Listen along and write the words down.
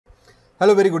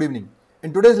Hello, very good evening.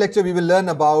 In today's lecture, we will learn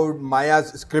about Maya's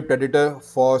script editor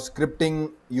for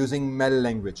scripting using MEL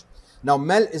language. Now,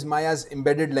 MEL is Maya's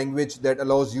embedded language that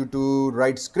allows you to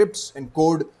write scripts and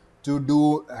code to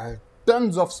do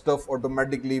tons of stuff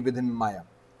automatically within Maya.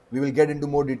 We will get into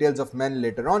more details of MEL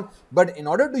later on, but in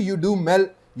order to do MEL,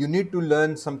 you need to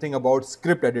learn something about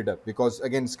script editor, because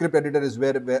again, script editor is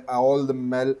where all the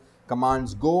MEL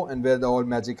commands go and where the all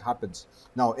magic happens.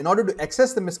 Now, in order to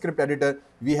access the script editor,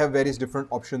 we have various different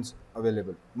options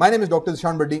available. My name is Dr.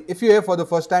 Zishan Bharti. If you're here for the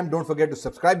first time, don't forget to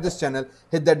subscribe this channel,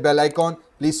 hit that bell icon.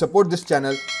 Please support this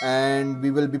channel, and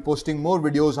we will be posting more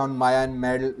videos on Maya and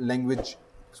MEL language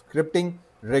scripting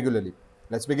regularly.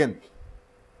 Let's begin.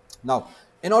 Now,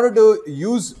 in order to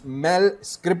use MEL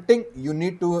scripting, you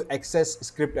need to access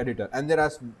script editor, and there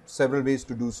are several ways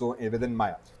to do so within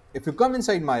Maya. If you come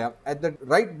inside Maya, at the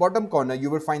right bottom corner, you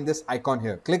will find this icon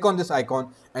here. Click on this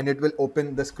icon and it will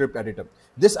open the script editor.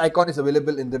 This icon is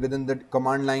available within the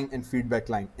command line and feedback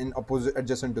line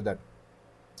adjacent to that.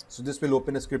 So this will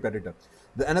open a script editor.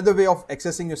 Another way of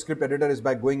accessing your script editor is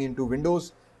by going into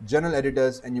Windows, General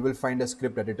Editors, and you will find a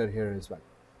script editor here as well.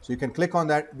 So you can click on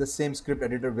that, the same script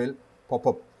editor will pop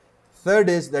up. Third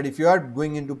is that if you are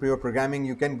going into your programming,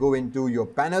 you can go into your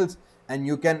panels and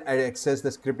you can access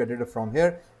the script editor from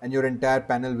here, and your entire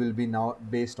panel will be now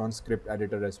based on script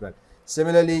editor as well.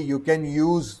 Similarly, you can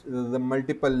use the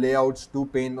multiple layouts, 2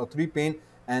 pane or 3 pane,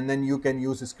 and then you can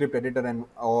use a script editor and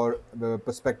or the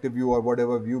perspective view or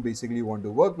whatever view basically you want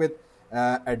to work with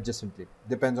adjacently.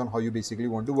 Depends on how you basically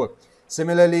want to work.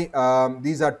 Similarly,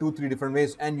 these are 2-3 different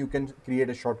ways, and you can create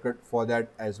a shortcut for that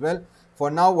as well. For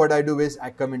now, what I do is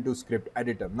I come into script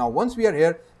editor. Now, once we are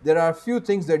here, there are a few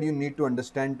things that you need to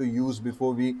understand to use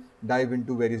before we dive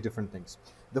into various different things.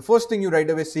 The first thing you right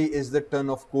away see is the ton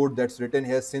of code that's written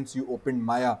here since you opened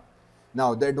Maya.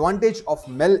 Now, the advantage of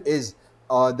MEL is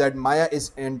that Maya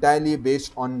is entirely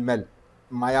based on MEL,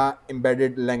 Maya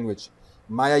embedded language.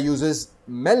 Maya uses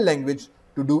MEL language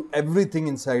to do everything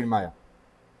inside Maya.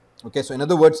 Okay, so in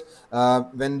other words,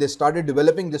 when they started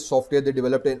developing this software, they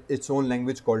developed its own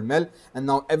language called MEL, and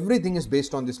now everything is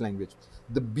based on this language.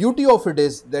 The beauty of it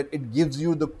is that it gives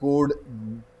you the code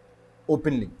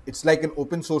openly. It's like an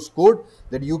open source code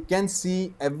that you can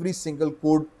see every single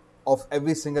code of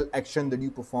every single action that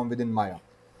you perform within Maya.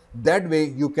 That way,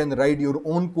 you can write your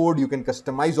own code, you can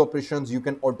customize operations, you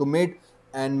can automate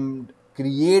and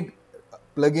create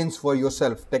plugins for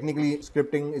yourself. Technically,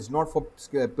 scripting is not for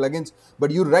plugins,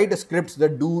 but you write scripts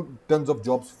that do tons of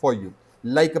jobs for you,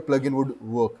 like a plugin would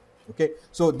work. Okay,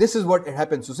 so this is what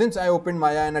happens. So since I opened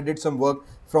Maya and I did some work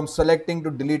from selecting to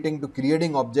deleting to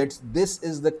creating objects, this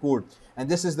is the code, and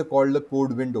this is called the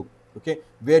code window. Okay,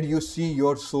 where you see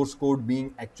your source code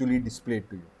being actually displayed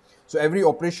to you. So every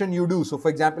operation you do. So for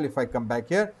example, if I come back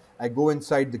here, I go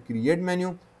inside the create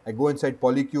menu. I go inside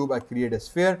polycube, I create a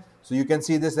sphere. So you can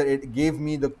see this, that it gave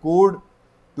me the code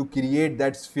to create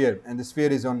that sphere, and the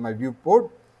sphere is on my viewport,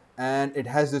 and it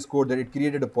has this code that it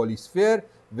created a polysphere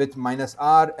with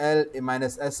 -r, l,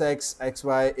 -sx,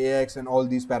 xy, ax, and all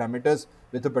these parameters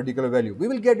with a particular value. We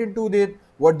will get into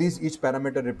what each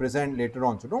parameter represent later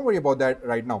on, so don't worry about that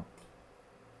right now.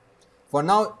 For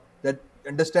now,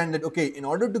 understand that, okay, in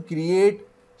order to create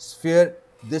sphere,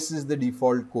 this is the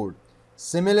default code.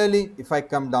 Similarly, if I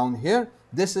come down here,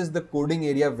 this is the coding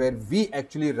area where we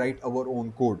actually write our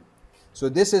own code. So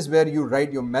this is where you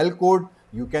write your MEL code.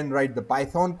 You can write the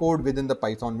Python code within the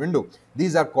Python window.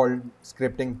 These are called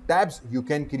scripting tabs. You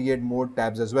can create more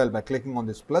tabs as well by clicking on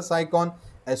this plus icon.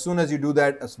 As soon as you do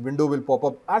that, a window will pop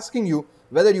up asking you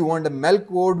whether you want a MEL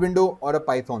code window or a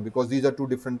Python, because these are two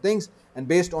different things, and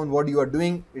based on what you are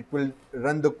doing, it will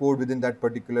run the code within that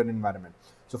particular environment.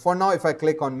 So for now, if I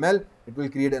click on MEL, it will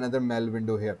create another MEL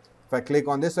window here. If I click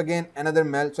on this again, another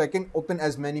MEL, so I can open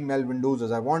as many MEL windows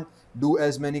as I want, do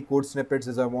as many code snippets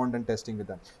as I want, and testing with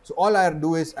them. So all I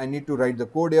do is I need to write the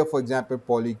code here, for example,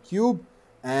 polycube,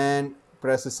 and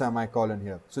press a semicolon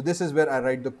here. So this is where I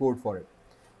write the code for it.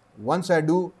 Once I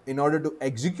do, in order to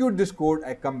execute this code,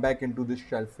 I come back into this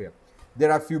shelf here. There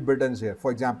are a few buttons here.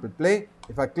 For example, play.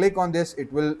 If I click on this,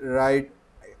 it will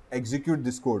execute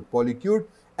this code, polycube.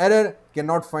 Error,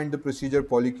 cannot find the procedure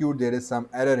polycube. There is some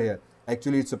error here.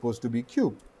 Actually, it's supposed to be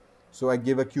cube. So I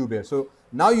give a cube here. So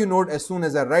now you note, as soon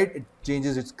as I write, it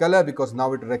changes its color, because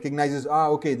now it recognizes,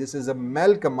 okay, this is a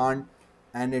MEL command,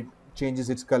 and it changes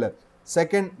its color.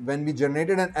 Second, when we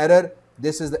generated an error,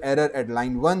 this is the error at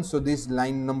line 1. So these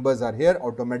line numbers are here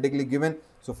automatically given.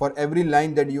 So for every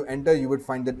line that you enter, you would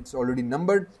find that it's already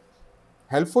numbered.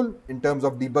 Helpful in terms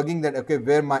of debugging that, okay,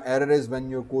 where my error is when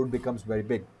your code becomes very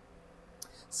big.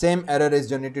 Same error is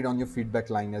generated on your feedback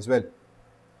line as well.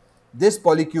 This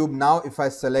polycube, now if I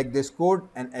select this code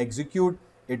and execute,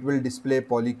 it will display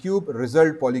polycube.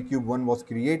 Result, polycube 1 was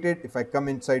created. If I come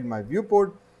inside my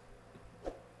viewport,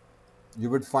 you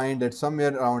would find that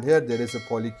somewhere around here there is a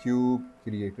polycube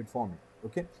created for me.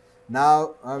 Okay.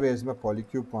 Now, where's my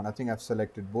polycube one? I think I've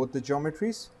selected both the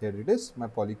geometries. Here it is. My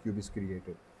polycube is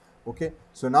created. Okay.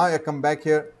 So now I come back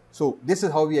here. So this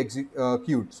is how we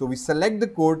execute. So we select the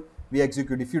code, we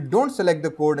execute. If you don't select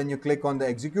the code and you click on the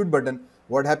execute button,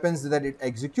 what happens is that it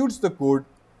executes the code,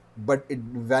 but it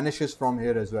vanishes from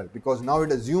here as well, because now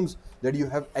it assumes that you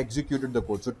have executed the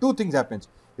code. So two things happens.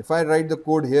 If I write the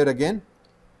code here again,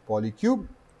 polycube,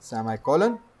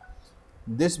 semicolon,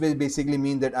 this will basically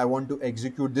mean that I want to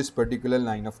execute this particular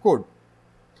line of code.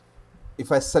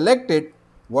 If I select it,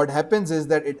 what happens is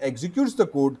that it executes the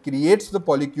code, creates the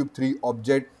polycube 3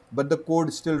 object, but the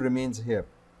code still remains here.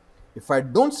 If I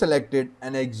don't select it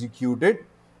and execute it,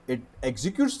 it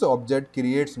executes the object,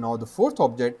 creates now the fourth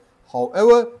object.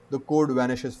 However, the code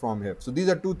vanishes from here. So these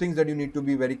are two things that you need to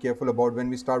be very careful about when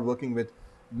we start working with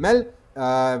MEL.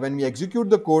 When we execute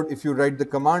the code, if you write the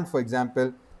command, for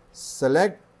example,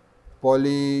 select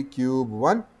polycube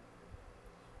 1,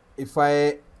 if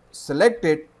I select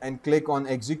it and click on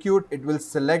execute, it will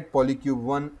select polycube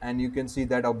 1, and you can see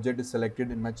that object is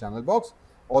selected in my channel box.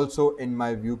 Also in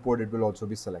my viewport, it will also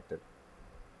be selected.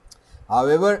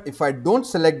 However, if I don't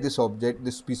select this object,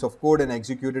 this piece of code, and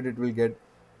execute it, it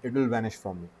will vanish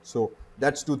from me. So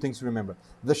that's two things to remember.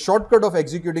 The shortcut of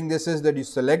executing this is that you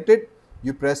select it,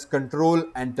 you press Control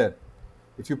Enter.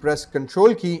 If you press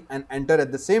Control key and Enter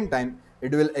at the same time,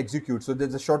 it will execute. So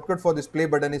there's a shortcut for this play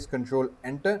button is Control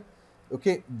Enter.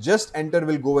 Okay, just enter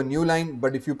will go a new line,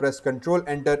 but if you press Control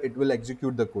Enter, it will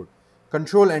execute the code.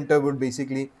 Control Enter would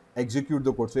basically execute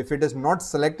the code. So if it is not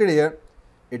selected here,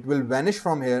 it will vanish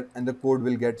from here and the code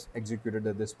will get executed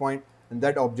at this point, and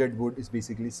that object would is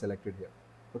basically selected here.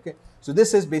 Okay, so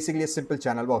this is basically a simple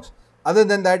channel box. Other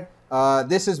than that,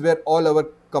 this is where all our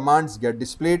commands get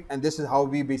displayed, and this is how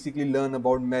we basically learn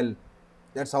about MEL.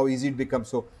 That's how easy it becomes.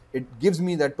 So it gives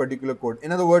me that particular code.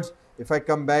 In other words, if I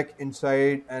come back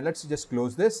inside and let's just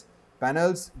close this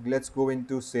panels, let's go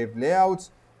into save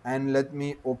layouts, and let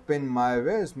me open my,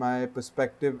 where's my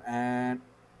perspective and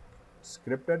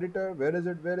script editor? Where is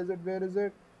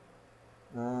it?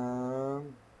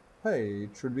 Hey, it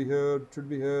should be here, it should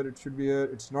be here, it should be here.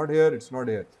 It's not here, it's not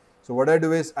here. So what I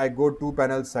do is I go two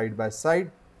panels side by side,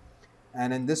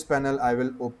 and in this panel I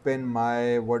will open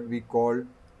my what we call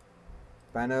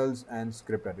panels and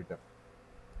script editor.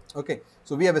 Okay,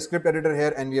 so we have a script editor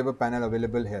here and we have a panel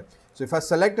available here. So if I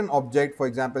select an object, for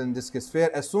example in this case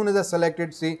sphere, as soon as I select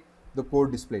it, see the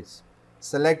code displays.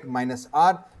 Select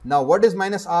 -r. Now what is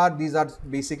 -r? These are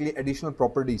basically additional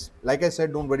properties. Like I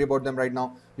said, don't worry about them right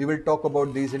now. We will talk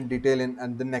about these in detail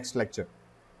in the next lecture.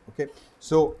 Okay,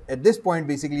 so at this point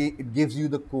basically it gives you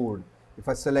the code. If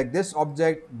I select this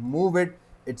object, move it,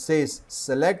 it says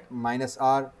select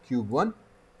 -r cube 1.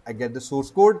 I get the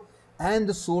source code and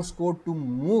the source code to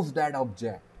move that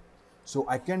object. So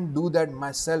I can do that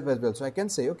myself as well. So I can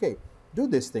say, okay, do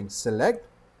this thing, select,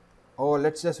 or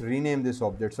let's just rename this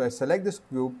object. So I select this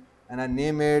cube and I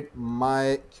name it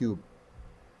my cube.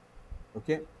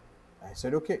 Okay, I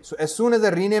said okay. So as soon as I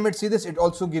rename it, see this, it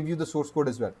also gives you the source code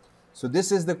as well. So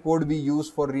this is the code we use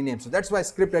for rename. So that's why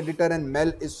script editor and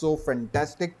MEL is so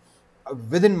fantastic.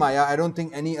 Within Maya, I don't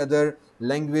think any other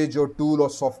language or tool or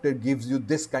software gives you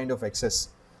this kind of access,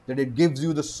 that it gives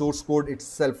you the source code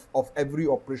itself of every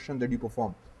operation that you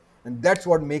perform. And that's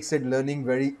what makes it learning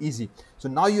very easy. So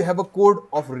now you have a code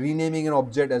of renaming an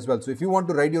object as well. So if you want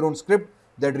to write your own script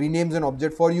that renames an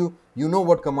object for you, you know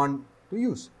what command to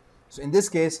use. So in this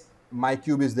case, my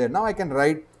cube is there. Now I can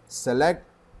write select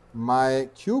my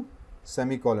cube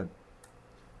semicolon.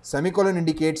 Semicolon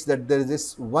indicates that there is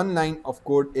this one line of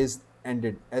code is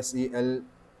ended,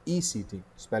 S-E-L-E-C-T.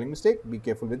 Spelling mistake, be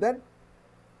careful with that.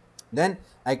 Then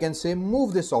I can say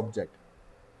move this object.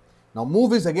 Now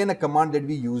move is again a command that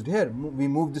we used here. We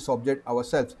move this object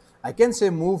ourselves. I can say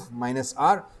move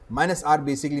 -r. -r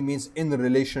basically means in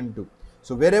relation to.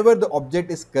 So wherever the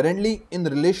object is currently in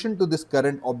relation to this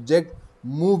current object,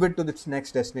 move it to its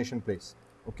next destination place.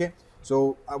 Okay.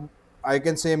 So I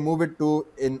can say move it to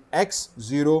in x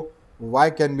 0, y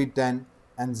can be 10,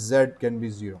 and z can be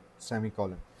 0,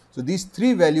 semicolon. So these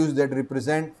three values that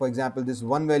represent, for example, this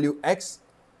one value x,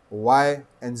 y,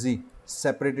 and z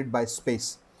separated by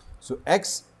space. So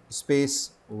x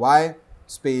space y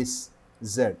space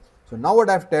z. So now what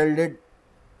I've told it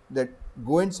that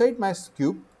go inside my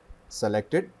cube,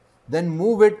 select it, then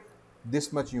move it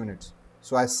this much units.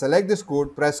 So I select this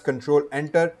code, press Control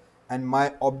Enter, and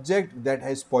my object that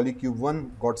has polycube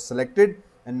 1 got selected,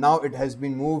 and now it has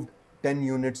been moved 10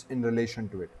 units in relation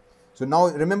to it. So now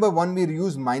remember, when we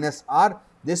use -r,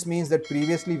 this means that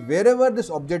previously wherever this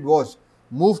object was,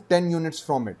 moved 10 units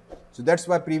from it. So that's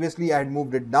why previously I had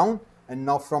moved it down, and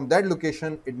now from that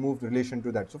location it moved relation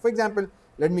to that. So for example,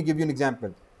 let me give you an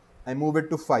example. I move it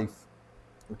to 5,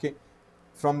 okay,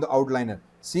 from the outliner.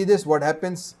 See this, what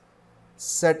happens?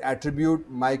 Set attribute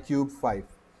my cube 5.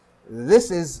 This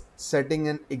is setting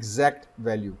an exact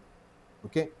value,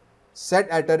 okay. Set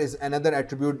attr is another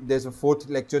attribute. There's a 4th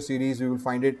lecture series, we will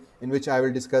find it, in which I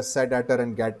will discuss set attr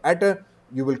and get attr.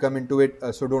 You will come into it,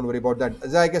 so don't worry about that.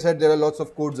 As like I said, there are lots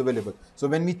of codes available. So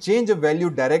when we change a value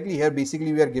directly here,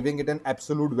 basically we are giving it an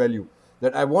absolute value,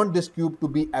 that I want this cube to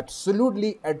be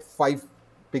absolutely at 5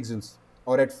 pixels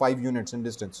or at 5 units in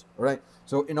distance. All right.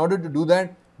 So in order to do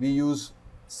that, we use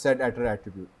set attr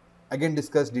attribute. Again,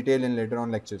 discuss detail in later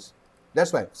on lectures.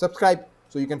 That's why subscribe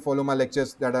so you can follow my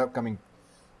lectures that are coming.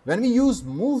 When we use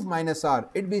move -r,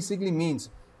 it basically means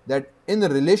that in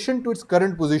relation to its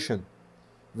current position,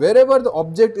 wherever the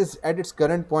object is at its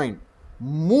current point,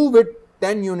 move it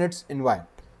 10 units in y.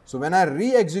 So when I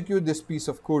re-execute this piece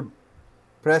of code,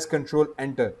 press Ctrl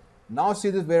Enter. Now see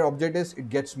this, where object is, it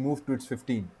gets moved to its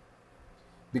 15.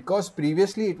 Because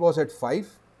previously it was at 5,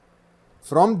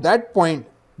 from that point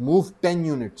move 10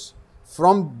 units.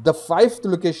 From the 5th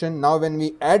location, now when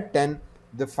we add 10,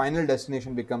 the final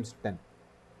destination becomes 10.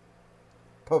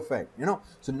 Perfect,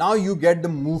 So now you get the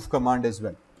move command as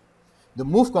well. The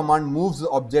move command moves the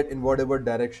object in whatever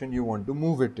direction you want to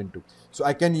move it into. So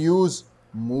I can use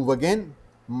move again,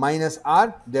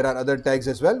 -r. There are other tags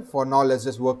as well. For now, let's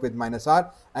just work with -r.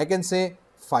 I can say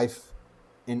 5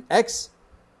 in x,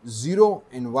 0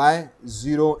 in y,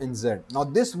 0 in z. Now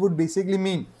this would basically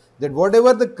mean that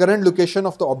whatever the current location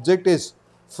of the object is,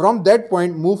 from that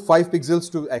point move 5 pixels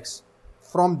to x.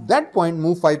 From that point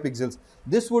move 5 pixels.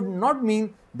 This would not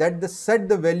mean that set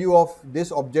the value of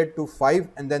this object to 5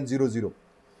 and then 0, 0.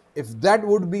 If that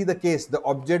would be the case, the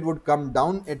object would come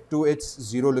down to its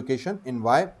 0 location in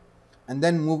y and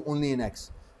then move only in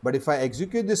x. But if I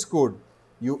execute this code,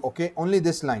 only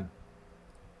this line.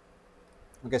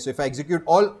 Okay, so if I execute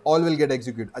all will get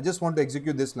executed. I just want to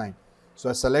execute this line. So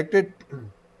I select it,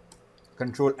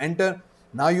 Control Enter.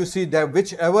 Now you see that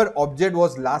whichever object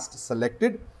was last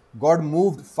selected got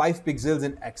moved 5 pixels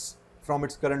in x from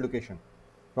its current location.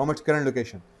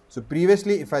 So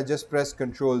previously, if I just press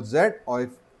Control Z, or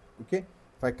if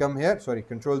I come here,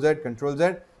 Control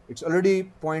Z, it's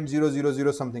already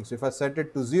 0.000 something. So if I set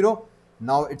it to 0,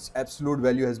 now its absolute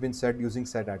value has been set using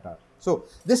set attr. So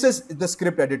this is the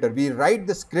script editor. We write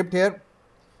the script here.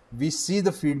 We see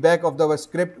the feedback of our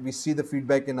script. We see the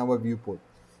feedback in our viewport.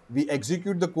 We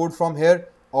execute the code from here,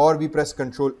 or we press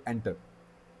Control Enter.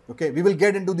 Okay, we will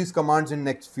get into these commands in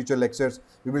future lectures.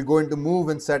 We will go into move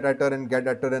and set attr and get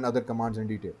attr and other commands in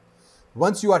detail.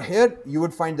 Once you are here, you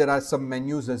would find there are some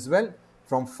menus as well.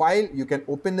 From file, you can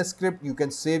open the script, you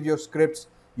can save your scripts,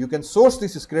 you can source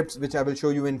these scripts, which I will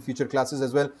show you in future classes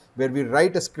as well, where we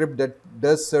write a script that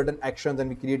does certain actions and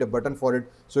we create a button for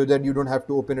it so that you don't have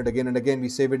to open it again and again. We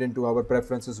save it into our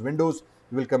preferences windows.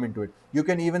 We will come into it. You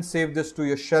can even save this to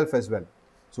your shelf as well.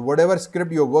 So whatever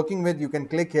script you're working with, you can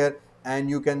click here and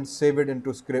you can save it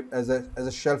into script as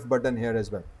a shelf button here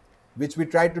as well, which we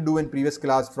tried to do in previous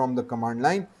class from the command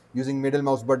line using middle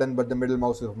mouse button, but the middle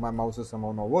mouse of my mouse is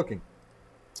somehow not working.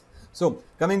 So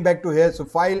coming back to here, so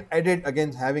file, edit,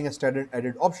 again having a standard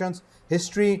edit options,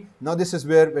 history. Now this is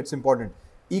where it's important.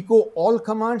 Echo all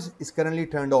commands is currently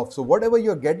turned off. So whatever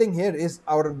you're getting here is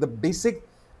the basic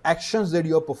actions that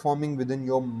you're performing within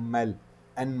your MEL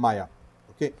and Maya.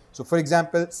 Okay, so for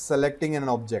example, selecting an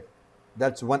object,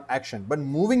 that's one action, but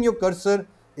moving your cursor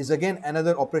is again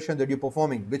another operation that you're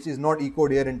performing, which is not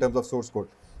echoed here in terms of source code.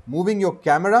 Moving your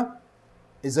camera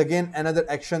is again another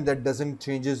action that doesn't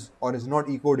changes or is not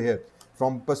echoed here.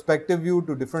 From perspective view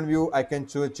to different view, I can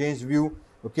change view.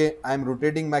 Okay, I'm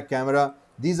rotating my camera.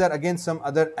 These are again some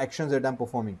other actions that I'm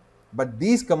performing, but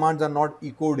these commands are not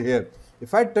echoed here.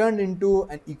 If I turn into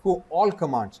an echo all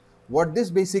commands, what this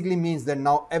basically means that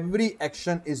now every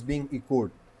action is being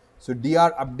echoed. So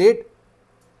dr update,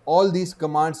 all these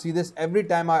commands, see this, every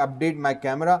time I update my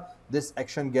camera, this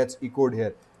action gets echoed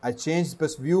here. I change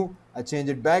this view, I change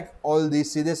it back, all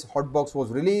these, see this, hotbox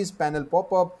was released, panel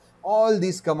pop-up, all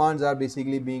these commands are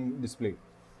basically being displayed.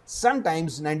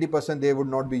 Sometimes 90% they would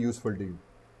not be useful to you.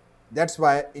 That's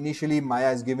why initially Maya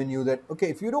has given you that, okay,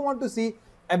 if you don't want to see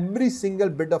every single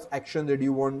bit of action that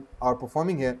you are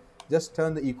performing here, just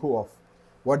turn the echo off.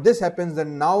 What this happens,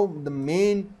 then now the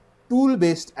main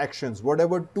tool-based actions,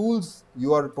 whatever tools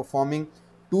you are performing,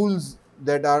 tools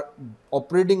that are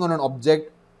operating on an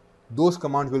object, those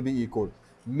commands will be echoed.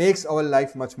 makes our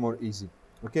life much more easy.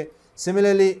 Okay.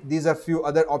 Similarly, these are few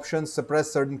other options.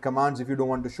 Suppress certain commands if you don't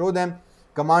want to show them.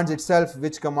 Commands itself,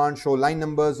 which command show line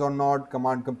numbers or not.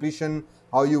 Command completion,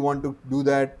 how you want to do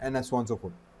that, and so on and so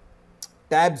forth.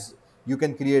 Tabs, you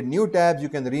can create new tabs. You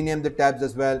can rename the tabs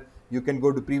as well. You can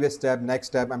go to previous tab, next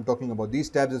tab. I'm talking about these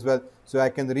tabs as well. So I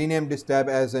can rename this tab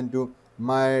as into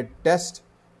my test,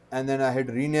 and then I hit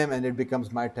rename and it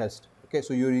becomes my test. Okay,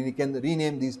 so you can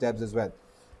rename these tabs as well.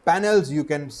 Panels, you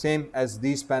can, same as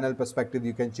these panel perspective,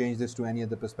 you can change this to any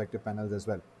other perspective panels as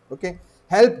well. Okay.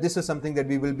 Help, this is something that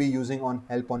we will be using on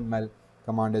help on MEL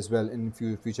command as well in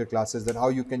future classes, that how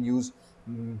you can use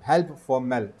help for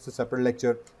MEL. It's a separate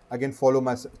lecture. Again, follow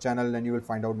my channel and you will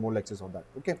find out more lectures on that.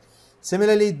 Okay.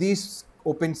 Similarly, these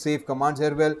open save commands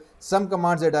here. Well, some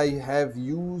commands that I have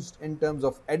used in terms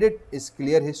of edit is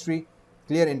clear history,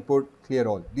 clear input, clear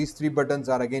all. These three buttons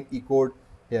are again E-code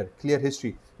here, clear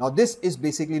history. Now this is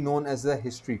basically known as the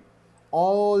history.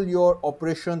 All your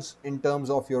operations in terms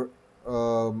of your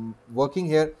working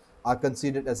here are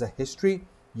considered as a history.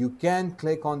 You can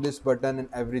click on this button and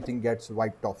everything gets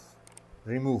wiped off,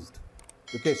 removed.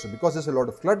 Okay, so because there's a lot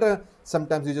of clutter,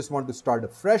 sometimes you just want to start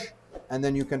afresh and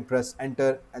then you can press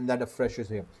enter and that afresh is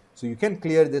here. So you can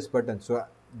clear this button. So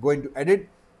going to edit,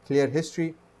 clear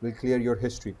history will clear your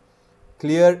history.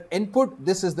 Clear input,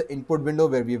 this is the input window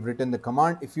where we have written the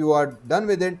command. If you are done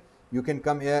with it, you can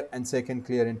come here and say can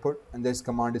clear input and this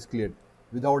command is cleared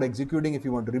without executing. If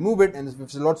you want to remove it, and if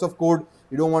it's lots of code,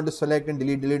 you don't want to select and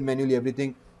delete manually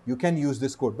everything, you can use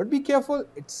this code, but be careful.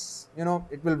 It's,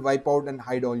 it will wipe out and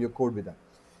hide all your code with that.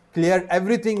 Clear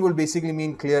everything will basically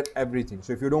mean clear everything.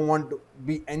 So if you don't want to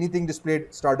be anything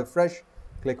displayed, start afresh,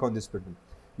 click on this button.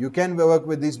 You can work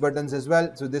with these buttons as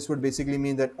well. So this would basically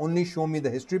mean that only show me the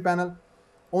history panel,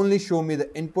 only show me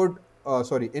the input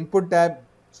tab.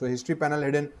 So history panel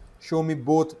hidden, show me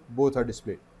both are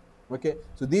displayed. Okay,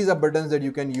 so these are buttons that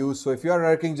you can use. So if you are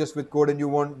working just with code and you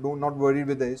not worried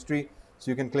with the history, so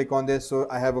you can click on this. So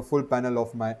I have a full panel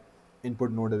of my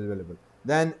input node available.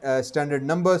 Then standard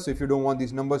numbers. So if you don't want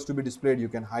these numbers to be displayed, you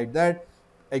can hide that.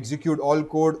 Execute all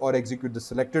code or execute the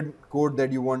selected code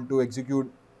that you want to execute.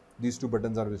 These two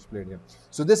buttons are displayed here.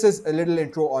 So this is a little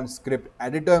intro on script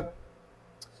editor.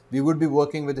 We would be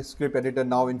working with the script editor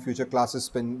now in future classes,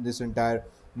 spend this entire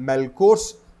MEL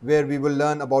course where we will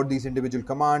learn about these individual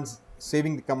commands,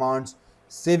 saving the commands,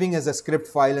 saving as a script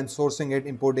file and sourcing it,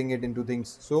 importing it into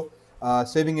things. So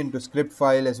saving into script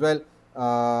file as well,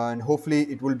 and hopefully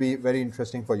it will be very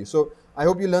interesting for you. So I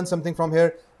hope you learned something from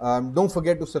here. Don't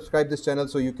forget to subscribe this channel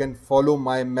so you can follow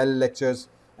my MEL lectures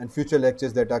and future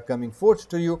lectures that are coming forth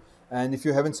to you. And if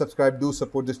you haven't subscribed, do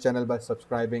support this channel by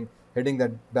subscribing, hitting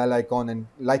that bell icon and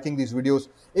liking these videos.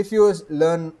 If you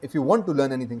want to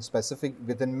learn anything specific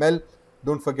within MEL,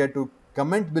 don't forget to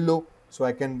comment below so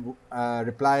I can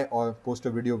reply or post a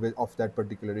video of that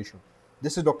particular issue.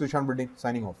 This is Dr. Ishan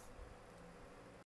signing off.